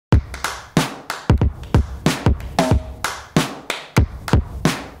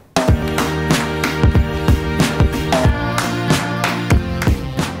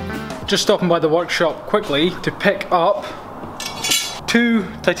Just stopping by the workshop quickly to pick up two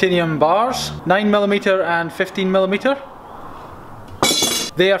titanium bars, 9mm and 15mm.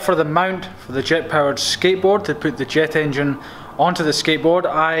 They are for the mount for the jet-powered skateboard, to put the jet engine onto the skateboard.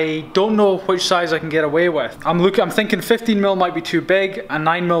 I don't know which size I can get away with. I'm thinking 15mm might be too big and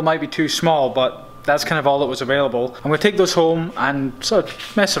 9mm might be too small, but that's kind of all that was available. I'm going to take those home and sort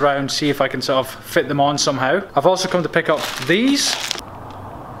of mess around, see if I can sort of fit them on somehow. I've also come to pick up these.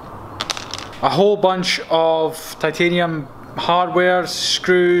 A whole bunch of titanium hardware,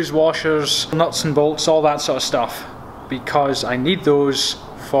 screws, washers, nuts and bolts, all that sort of stuff, because I need those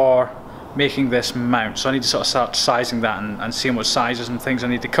for making this mount. So I need to sort of start sizing that and seeing what sizes and things I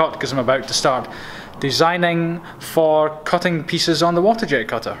need to cut, because I'm about to start designing for cutting pieces on the water jet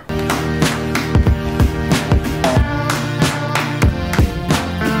cutter.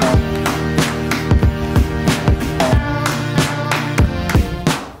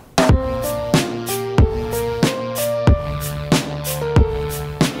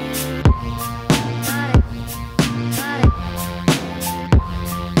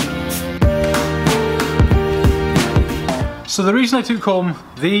 So the reason I took home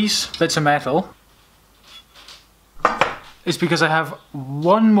these bits of metal is because I have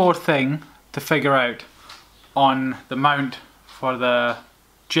one more thing to figure out on the mount for the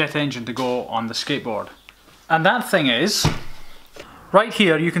jet engine to go on the skateboard. And that thing is, right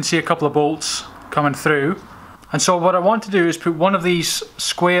here you can see a couple of bolts coming through. And so what I want to do is put one of these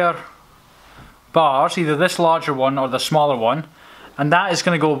square bars, either this larger one or the smaller one, and that is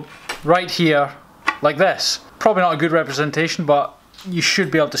going to go right here like this. Probably not a good representation, but you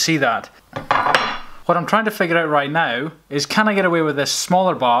should be able to see that. What I'm trying to figure out right now is, can I get away with this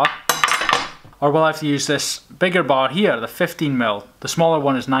smaller bar, or will I have to use this bigger bar here, the 15mm. The smaller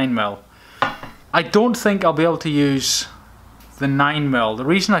one is 9mm. I don't think I'll be able to use the 9mm. The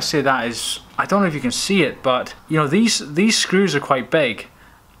reason I say that is, I don't know if you can see it, but you know, these screws are quite big,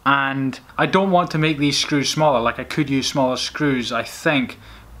 and I don't want to make these screws smaller. Like, I could use smaller screws, I think.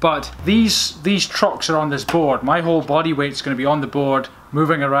 But these trucks are on this board. My whole body weight's going to be on the board,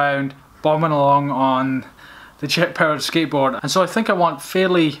 moving around, bombing along on the jet-powered skateboard. And so I think I want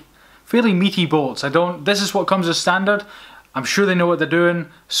fairly meaty bolts. This is what comes as standard. I'm sure they know what they're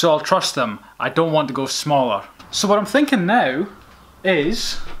doing, so I'll trust them. I don't want to go smaller. So what I'm thinking now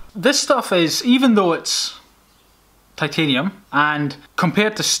is, this stuff is, even though it's titanium, and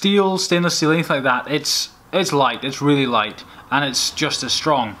compared to steel, stainless steel, anything like that, it's light, it's really light. And it's just as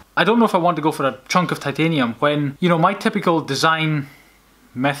strong. I don't know if I want to go for a chunk of titanium when, you know, my typical design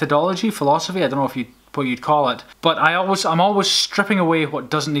methodology, philosophy, I don't know what you'd call it, but I'm always stripping away what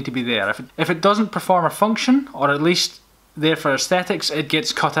doesn't need to be there. If it doesn't perform a function, or at least there for aesthetics, it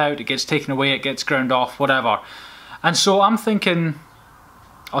gets cut out, it gets taken away, it gets ground off, whatever. And so I'm thinking,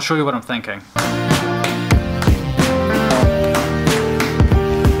 I'll show you what I'm thinking.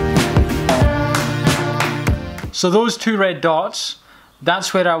 So those two red dots,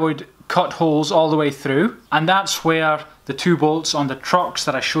 that's where I would cut holes all the way through, and that's where the two bolts on the trucks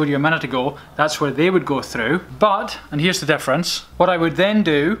that I showed you a minute ago, that's where they would go through. But, and here's the difference, what I would then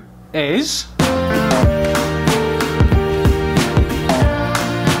do is,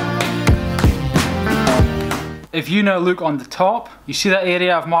 if you now look on the top, you see that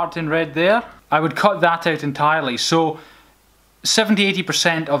area I've marked in red there? I would cut that out entirely. So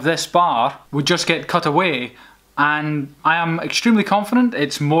 70–80% of this bar would just get cut away. And I am extremely confident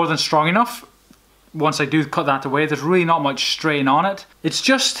it's more than strong enough. Once I do cut that away, there's really not much strain on it. It's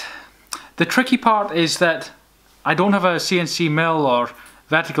just, the tricky part is that I don't have a CNC mill or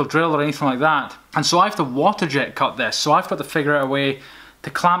vertical drill or anything like that. And so I have to water jet cut this. So I've got to figure out a way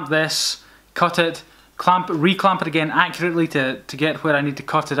to clamp this, cut it, reclamp it again accurately to get where I need to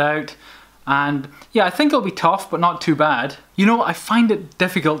cut it out. And yeah, I think it'll be tough, but not too bad. You know, I find it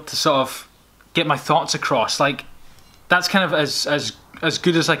difficult to sort of get my thoughts across. Like, that's kind of as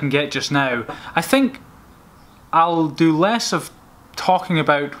good as I can get just now. I think I'll do less of talking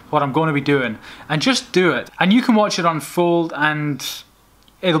about what I'm going to be doing and just do it. And you can watch it unfold and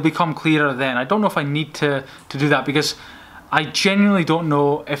it'll become clearer then. I don't know if I need to do that, because I genuinely don't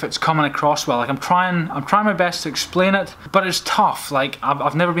know if it's coming across well. Like, I'm trying my best to explain it, but it's tough. Like,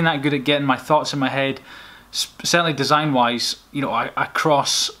 I've never been that good at getting my thoughts in my head, certainly design-wise, you know,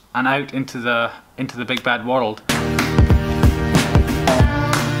 across and out into the big bad world.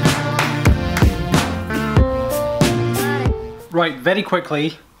 Right, very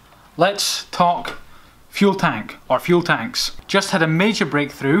quickly, let's talk fuel tank or fuel tanks. Just had a major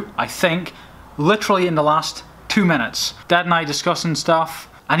breakthrough, I think, literally in the last 2 minutes. Dad and I discussing stuff,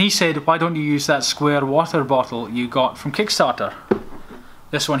 and he said, why don't you use that square water bottle you got from Kickstarter?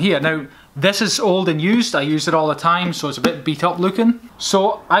 this one here. Now, this is old and used. I use it all the time, so it's a bit beat up looking.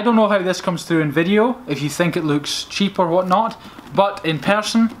 So I don't know how this comes through in video, if you think it looks cheap or whatnot, but in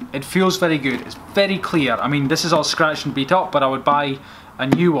person, it feels very good. It's very clear. I mean, this is all scratched and beat up, but I would buy a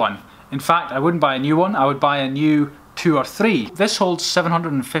new one. In fact, I wouldn't buy a new one, I would buy a new 2 or 3. This holds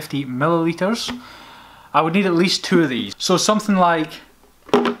 750 milliliters. I would need at least 2 of these. So something like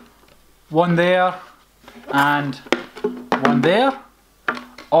one there and one there,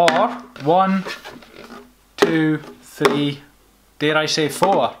 or 1, 2, 3, dare I say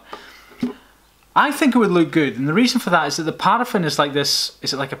 4. I think it would look good, and the reason for that is that the paraffin is like this,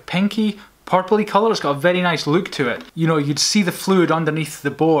 is it like a pinky, purpley colour? It's got a very nice look to it. You know, you'd see the fluid underneath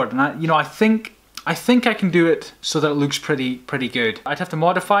the board, and I think I can do it so that it looks pretty good. I'd have to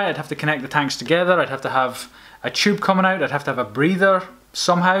modify it, I'd have to connect the tanks together, I'd have to have a tube coming out, I'd have to have a breather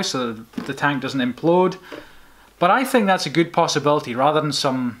somehow so that the tank doesn't implode. But I think that's a good possibility rather than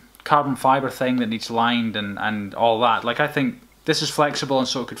some carbon fibre thing that needs lined and all that. Like, I think this is flexible and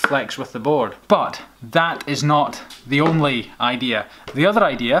so it could flex with the board. But that is not the only idea. The other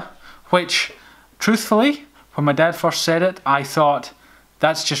idea, which truthfully, when my dad first said it, I thought,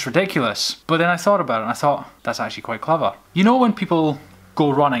 that's just ridiculous. But then I thought about it and I thought, that's actually quite clever. You know when people go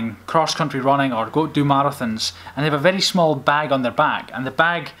running, cross-country running, or go do marathons, and they have a very small bag on their back, and the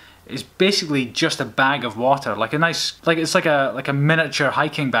bag is basically just a bag of water, like a nice, it's like a miniature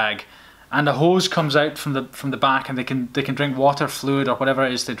hiking bag, and a hose comes out from the back, and they can drink water, fluid, or whatever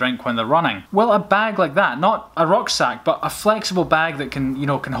it is they drink when they're running. Well, a bag like that, not a rucksack, but a flexible bag that can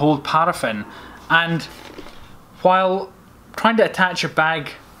hold paraffin, and while trying to attach a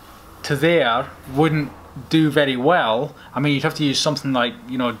bag to there wouldn't do very well. I mean, you'd have to use something like,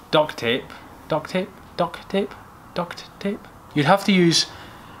 duct tape. You'd have to use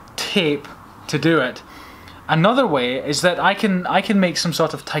tape to do it. Another way is that I can make some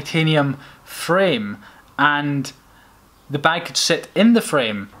sort of titanium frame, and the bag could sit in the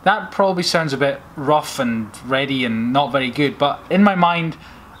frame. That probably sounds a bit rough and ready and not very good, but in my mind,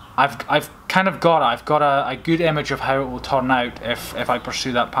 I've got a good image of how it will turn out if I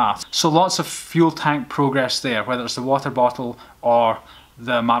pursue that path. So lots of fuel tank progress there, whether it's the water bottle or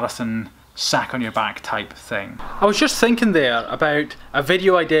the marathon sack on your back type thing. I was just thinking there about a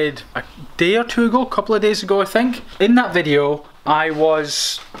video I did a day or two ago, a couple of days ago I think. In that video I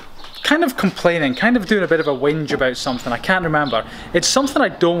was kind of complaining, kind of doing a bit of a whinge about something, I can't remember. It's something I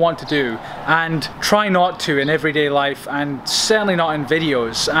don't want to do and try not to in everyday life, and certainly not in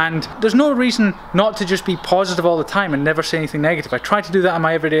videos, and there's no reason not to just be positive all the time and never say anything negative. I try to do that in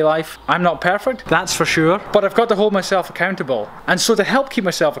my everyday life. I'm not perfect, that's for sure, but I've got to hold myself accountable. And so to help keep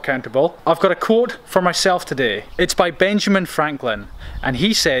myself accountable, I've got a quote for myself today. It's by Benjamin Franklin, and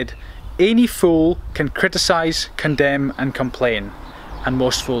he said, "Any fool can criticise, condemn and complain, and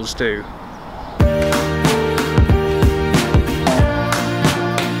most fools do."